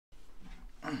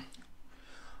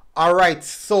All right,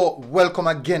 so welcome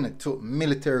again to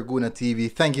Military Guna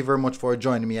TV. Thank you very much for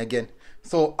joining me again.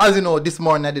 So as you know, this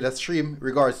morning I did a stream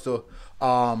regards to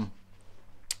Ronaldo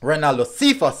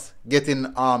Cephas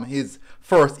getting his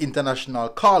first international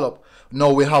call up.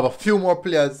 Now we have a few more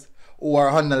players who are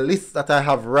on the list that I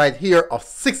have right here of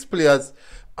 6 players.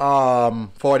 We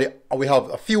have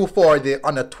a few for the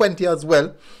under 20 as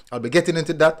well. I'll be getting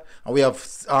into that, and we have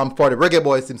for the Reggae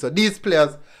Boyz team. So these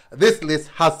players, this list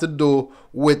has to do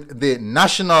with the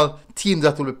national teams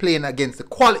that will be playing against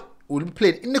will be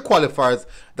playing in the qualifiers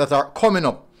that are coming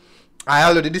up. I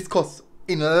already discussed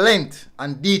in length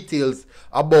and details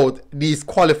about these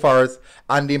qualifiers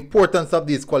and the importance of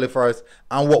these qualifiers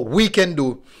and what we can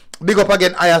do. Big up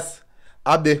again, Ayas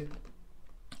Abdi.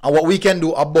 And what we can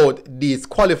do about these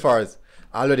qualifiers.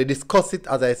 I already discussed it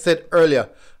as I said earlier.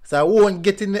 So I won't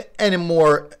get into any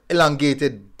more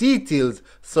elongated details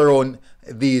surrounding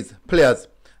these players.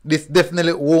 This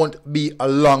definitely won't be a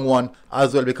long one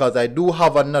as well, because I do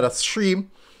have another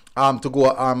stream to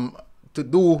go to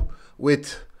do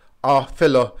with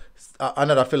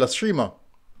another fellow streamer.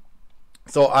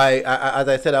 So I as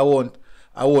I said, I won't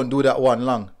do that one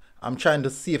long. I'm trying to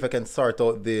see if I can sort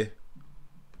out the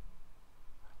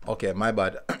okay, my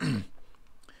bad.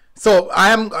 So I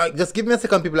am just give me a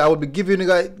second, people. I will be giving you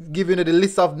the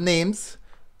list of names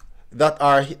that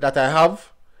I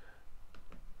have.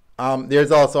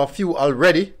 There's also a few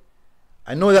already.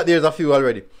 I know that there's a few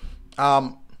already.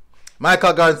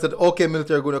 Michael Garden said, okay,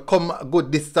 military gonna come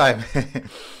good this time.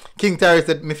 King Terry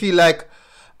said, me feel like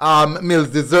Mills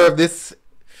deserve this.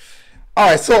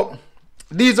 Alright, so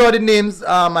these are the names.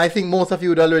 I think most of you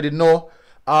would already know.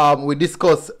 We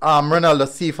discussed Ronaldo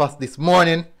Cephas this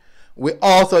morning. We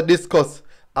also discussed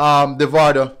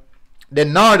Denardo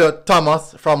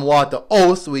Thomas from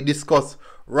Waterhouse. We discussed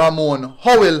Ramon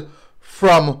Howell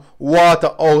from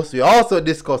Waterhouse. We also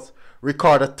discussed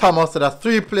Ricardo Thomas. So that's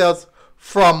 3 players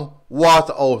from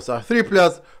Waterhouse. 3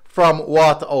 players from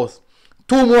Waterhouse.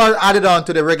 2 more added on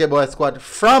to the Reggae Boyz squad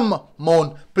from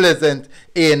Mount Pleasant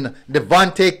in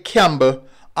Devontae Campbell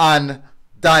and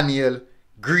Daniel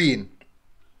Green.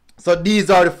 So these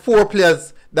are the 4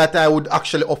 players that I would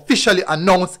actually officially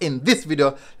announce in this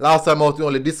video. Last time out we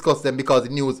only discussed them because the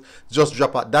news just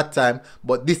dropped at that time.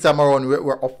 But this time around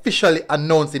we're officially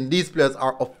announcing these players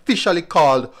are officially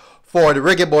called for the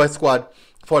Reggae Boyz squad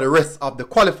for the rest of the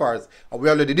qualifiers. And we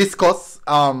already discussed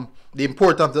the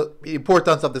importance of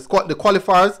the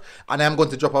qualifiers, and I'm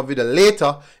going to drop a video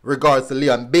later regards to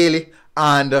Leon Bailey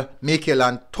and Michael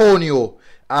Antonio,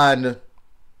 and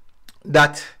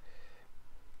that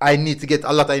I need to get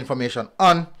a lot of information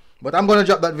on, but I'm going to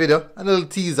drop that video, a little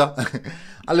teaser,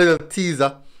 a little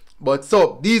teaser. But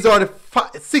so these are the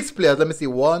 6 players. Let me see,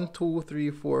 1, 2, 3,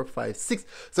 4, 5, 6.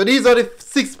 So these are the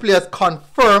 6 players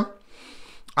confirmed.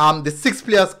 The 6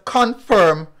 players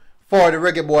confirmed for the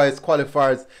Reggae Boyz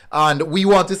qualifiers, and we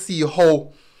want to see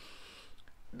how.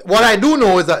 What I do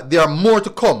know is that there are more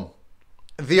to come.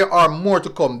 There are more to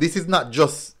come. This is not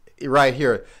just right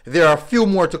here. There are a few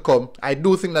more to come. I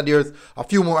do think that there's a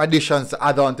few more additions to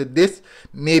add on to this.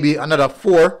 Maybe another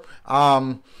 4.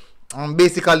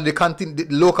 Basically the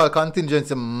local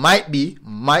contingency might be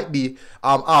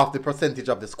half the percentage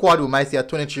of the squad. We might see a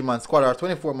 23-man squad or a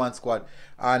 24-man squad,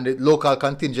 and the local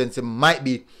contingency might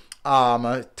be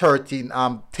 13,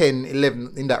 10,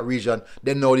 11 in that region.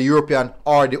 Then now the European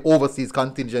or the overseas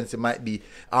contingency might be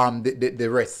the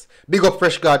rest. Big up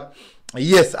Fresh God.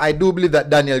 Yes, I do believe that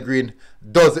Daniel Green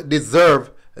does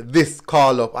deserve this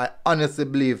call up. I honestly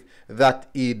believe that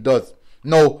he does.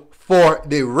 Now, for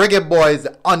the Reggae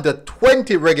Boyz, under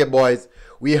 20 Reggae Boyz,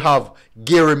 we have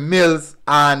Gary Mills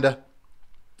and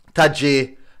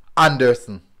Tajay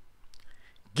Anderson.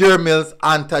 Gary Mills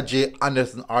and Tajay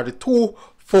Anderson are the 2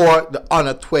 for the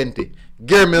under 20.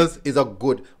 Gary Mills is a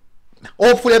good.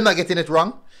 Hopefully, I'm not getting it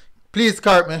wrong. Please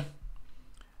correct me.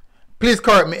 Please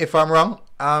correct me if I'm wrong.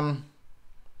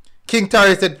 King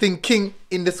Terry said, think King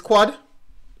in the squad.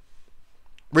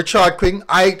 Richard King,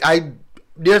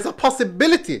 there's a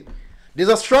possibility. There's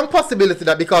a strong possibility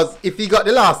that, because if he got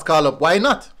the last call up, why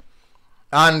not?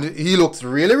 And he looks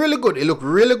really, really good. He looked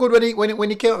really good when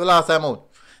he came up the last time out.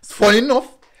 It's funny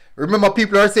enough. Remember,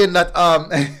 people are saying that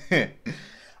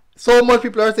so much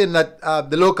people are saying that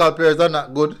the local players are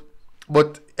not good,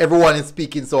 but everyone is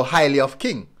speaking so highly of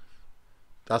King.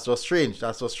 That's so strange.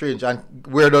 That's so strange. And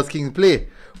where does King play?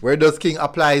 Where does King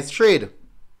apply his trade?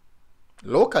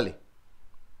 Locally.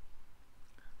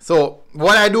 So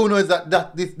what I do know is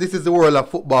that this is the world of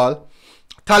football.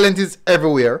 Talent is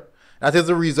everywhere. That is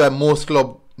the reason why most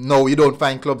clubs, no, you don't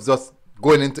find clubs just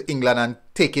going into England and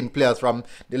taking players from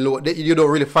the low. You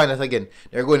don't really find that again.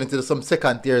 They're going into some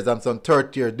second tiers and some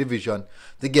third tier division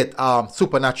to get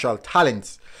supernatural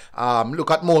talents.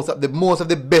 Look at most of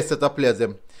the best set of players.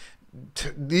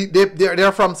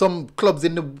 They're from some clubs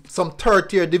in some third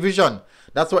tier division.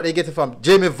 That's what they get it from.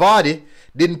 Jamie Vardy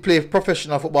didn't play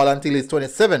professional football until he's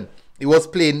 27. He was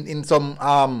playing in some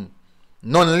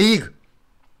non-league.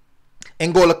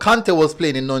 N'Golo Kante was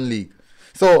playing in non-league.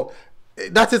 So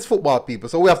that is football, people.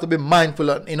 So we have to be mindful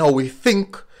in how we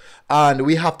think, and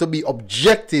we have to be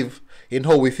objective in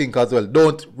how we think as well.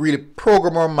 Don't really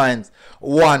program our minds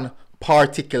one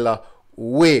particular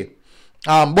way.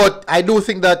 But I do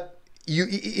think that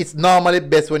it's normally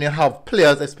best when you have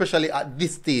players, especially at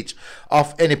this stage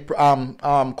of any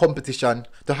competition,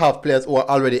 to have players who are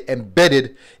already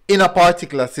embedded in a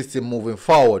particular system moving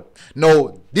forward.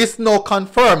 Now, this now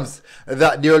confirms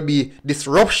that there will be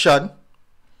disruption,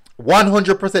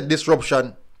 100%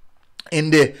 disruption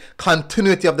in the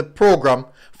continuity of the program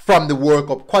from the World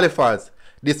Cup qualifiers.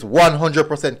 This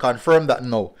 100% confirmed that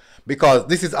now, because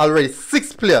this is already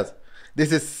 6 players.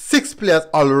 This is 6 players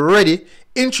already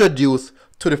introduced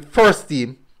to the first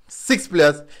team. 6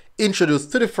 players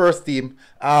introduced to the first team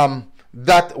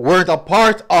that weren't a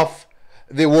part of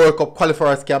the World Cup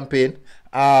qualifiers campaign.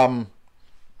 I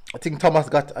think Thomas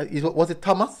got, was it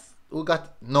Thomas who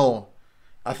got? No,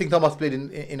 I think Thomas played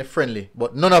in a friendly,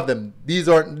 but none of these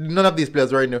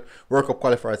players were in the World Cup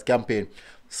qualifiers campaign.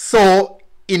 So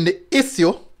in the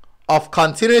issue of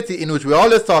continuity, in which we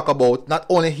always talk about, not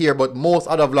only here but most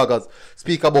other vloggers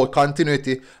speak about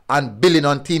continuity and building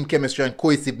on team chemistry and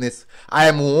cohesiveness, I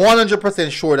am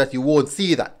 100% sure that you won't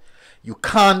see that. You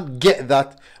can't get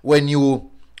that when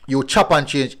you chop and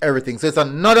change everything. So it's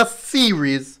another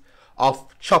series of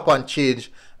chop and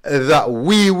change that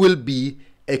we will be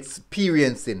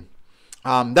experiencing.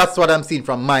 That's what I'm seeing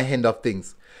from my end of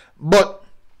things. But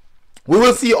we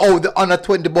will see how the under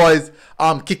 20 boys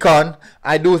kick on.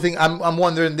 I do think I'm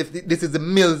wondering if this is the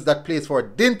Mills that plays for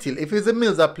Dintil. If it's the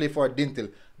Mills that play for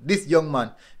Dintil, this young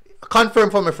man, confirm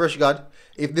for me, Fresh God,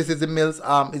 if this is the Mills,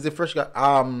 is it Fresh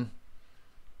God?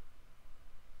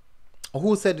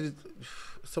 Who said it?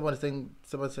 Someone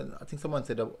said, I think someone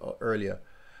said earlier.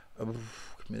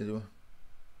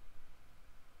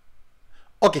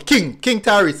 Okay, King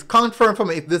Tyrese, confirm for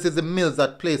me if this is the Mills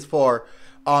that plays for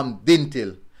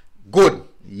Dintil. Good.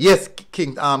 Yes,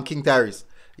 King Tyrese.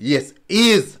 Yes,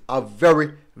 he is a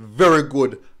very, very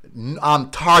good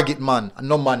target man,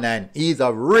 number 9. He is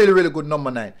a really, really good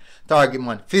number 9 target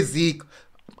man. Physique,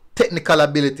 technical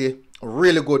ability,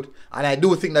 really good. And I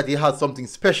do think that he has something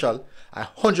special. I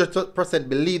 100%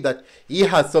 believe that he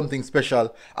has something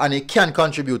special and he can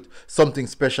contribute something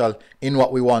special in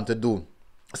what we want to do.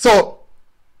 So,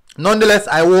 nonetheless,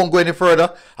 I won't go any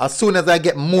further. As soon as I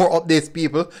get more updates,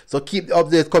 people, so keep the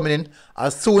updates coming in.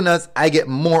 As soon as I get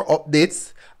more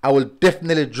updates, I will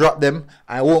definitely drop them.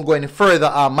 I won't go any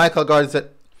further. Michael Gardner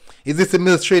said, is this the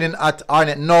Mills training at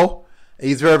Arnett? No,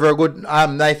 he's very, very good.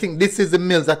 I think this is the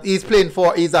Mills that he's playing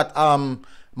for. He's at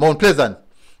Mount Pleasant.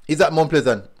 He's at Mount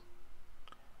Pleasant.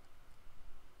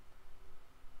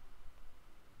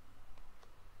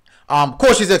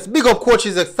 Coach Isaac, big up Coach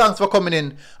Isaac, thanks for coming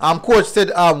in. Coach said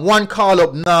one call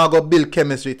up now go build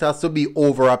chemistry. It has to be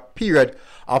over a period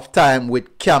of time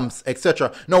with camps,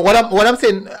 etc. No, what I'm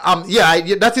saying,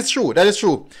 yeah, that is true. That is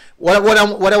true. What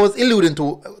I was alluding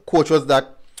to, Coach, was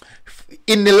that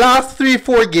in the last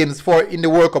 3-4 games in the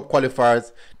World Cup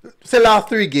qualifiers, say last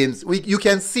 3 games, you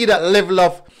can see that level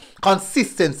of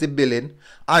consistency building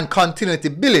and continuity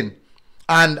building.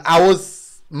 And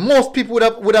most people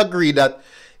would agree that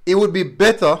it would be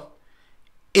better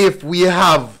if we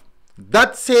have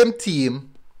that same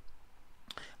team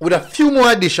with a few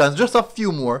more additions, just a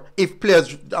few more, if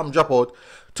players drop out,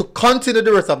 to continue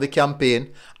the rest of the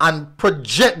campaign and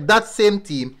project that same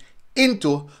team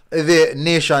into the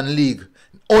Nation League,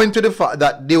 owing to the fact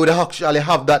that they would actually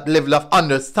have that level of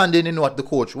understanding in what the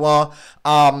coach wants,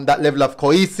 that level of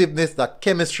cohesiveness, that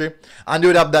chemistry, and they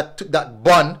would have that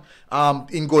bond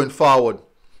in going forward.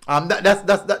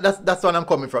 That's what I'm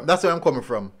coming from. That's where I'm coming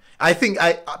from. I think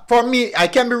for me, I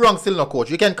can be wrong still, no, Coach.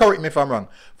 You can correct me if I'm wrong.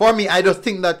 For me, I just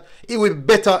think that it would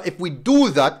be better if we do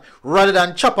that rather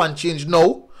than chop and change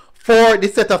now for the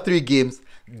set of 3 games.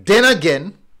 Then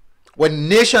again, when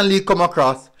Nation League come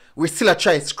across, we still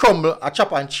try to scramble, a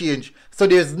chop and change. So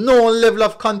there's no level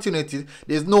of continuity,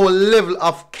 there's no level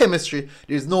of chemistry,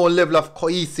 there's no level of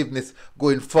cohesiveness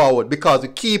going forward because we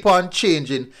keep on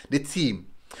changing the team.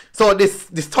 So the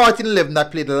starting 11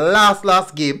 that played the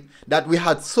last game, that we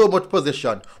had so much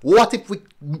possession, what if we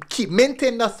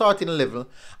maintain that starting level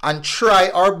and try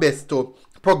our best to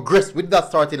progress with that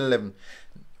starting 11.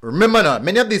 Remember now,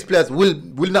 many of these players will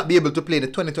not be able to play the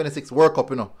 2026 World Cup,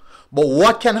 you know. But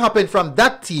what can happen from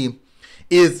that team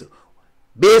is,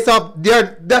 based off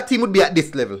that team would be at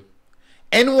this level.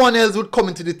 Anyone else would come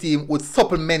into the team, would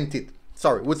supplement it.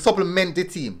 Sorry, would supplement the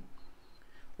team.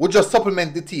 Would just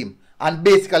supplement the team. And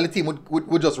basically the team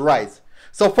would just rise.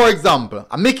 So for example,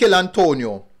 a Mikel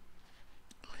Antonio.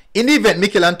 In the event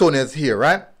Mikel Antonio is here,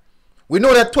 right? We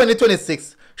know that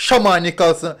 2026, Shamar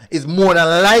Nicholson is more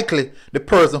than likely the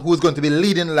person who's going to be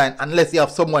leading the line, unless you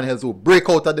have someone else who break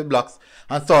out of the blocks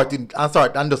and start doing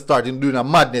a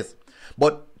madness.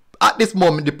 But at this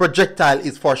moment, the projectile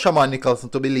is for Shamar Nicholson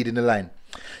to be leading the line.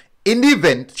 In the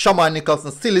event, Shamar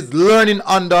Nicholson still is learning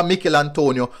under Mikel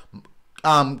Antonio,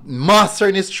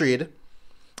 mastering his trade,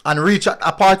 and reach at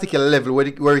a particular level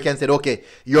where you can say, okay,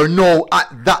 you're now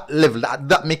at that level, at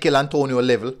that Mikel Antonio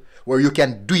level, where you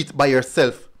can do it by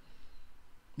yourself.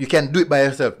 You can do it by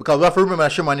yourself. Because we have to remember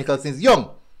that Shamar Nicholson is young.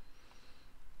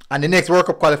 And the next World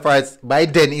Cup qualifiers, by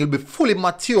then, he'll be fully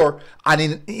mature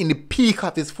and in the peak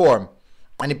of his form.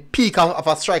 And the peak of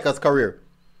a striker's career.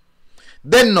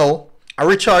 Then now, a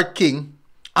Richard King,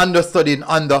 understudying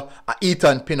under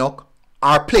Ethan Pinnock,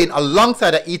 are playing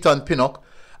alongside Ethan Pinnock.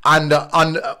 And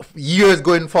on years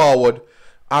going forward,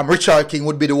 Richard King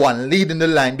would be the one leading the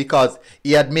line because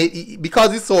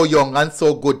because he's so young and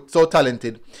so good, so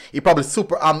talented. He probably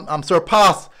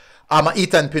surpass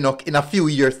Ethan Pinnock in a few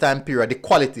years time period, the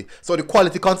quality. So the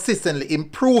quality consistently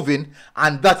improving,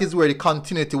 and that is where the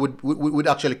continuity would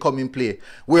actually come in play.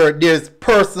 Where there's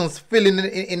persons filling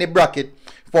in a bracket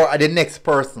for the next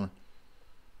person.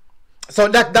 So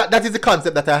that is the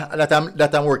concept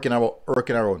that I'm working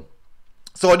around.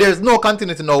 So there's no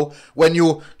continuity now when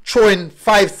you throw in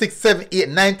 5, 6, 7, 8,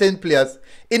 9, 10 players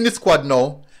in the squad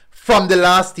now from the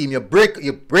last team. You break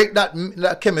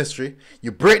that chemistry,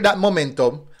 you break that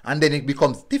momentum, and then it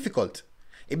becomes difficult.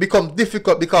 It becomes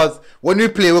difficult because when we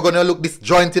play, we're going to look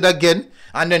disjointed again,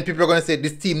 and then people are going to say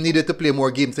this team needed to play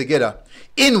more games together.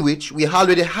 In which we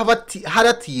already have had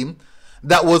a team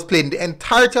that was playing the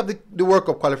entirety of the World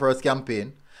Cup qualifiers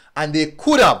campaign, and they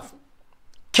could have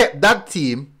kept that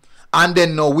team. And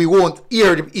then no, we won't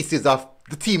hear the issues of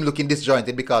the team looking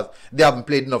disjointed because they haven't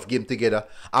played enough games together,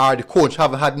 or the coach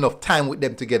haven't had enough time with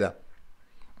them together.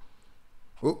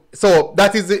 So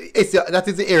that is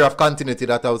the area of continuity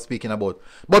that I was speaking about.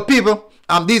 But people,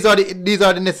 these are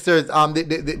the necessary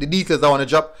the details I want to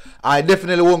drop. I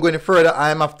definitely won't go any further. I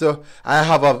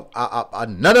have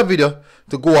another video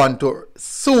to go on to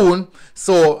soon.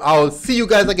 So I'll see you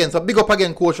guys again. So big up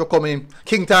again, coach, for coming in.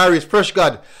 King Tyrese, Fresh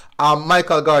God,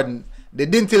 Michael Garden. The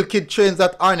Dintil kid trains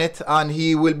at Arnett, and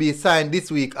he will be signed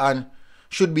this week and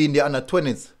should be in the under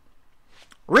 20s.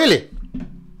 Really?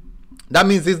 That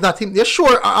means he's not him. You're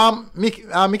sure,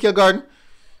 Michael Garden?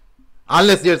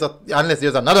 Unless there's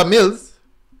another Mills.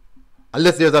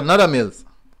 Unless there's another Mills.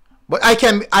 But I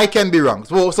can be wrong.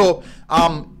 So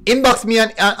inbox me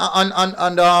on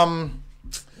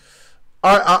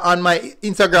my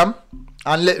Instagram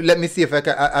and let me see if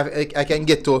I can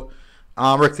get to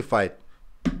rectify it.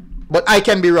 But I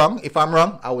can be wrong. If I'm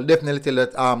wrong, I will definitely tell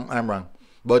that I'm wrong.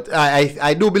 But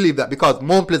I do believe that because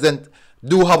Mount Pleasant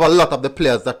do have a lot of the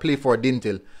players that play for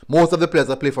Dintil. Most of the players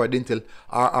that play for Dintil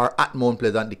are at Mount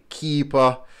Pleasant. The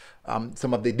keeper,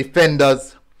 some of the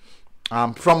defenders,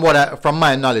 from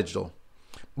my knowledge though.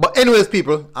 But anyways,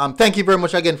 people, thank you very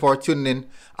much again for tuning in.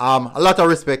 A lot of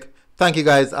respect. Thank you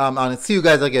guys, and see you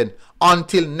guys again.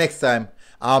 Until next time,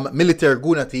 Military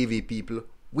Guna TV people,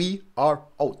 we are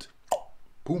out.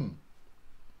 Boom.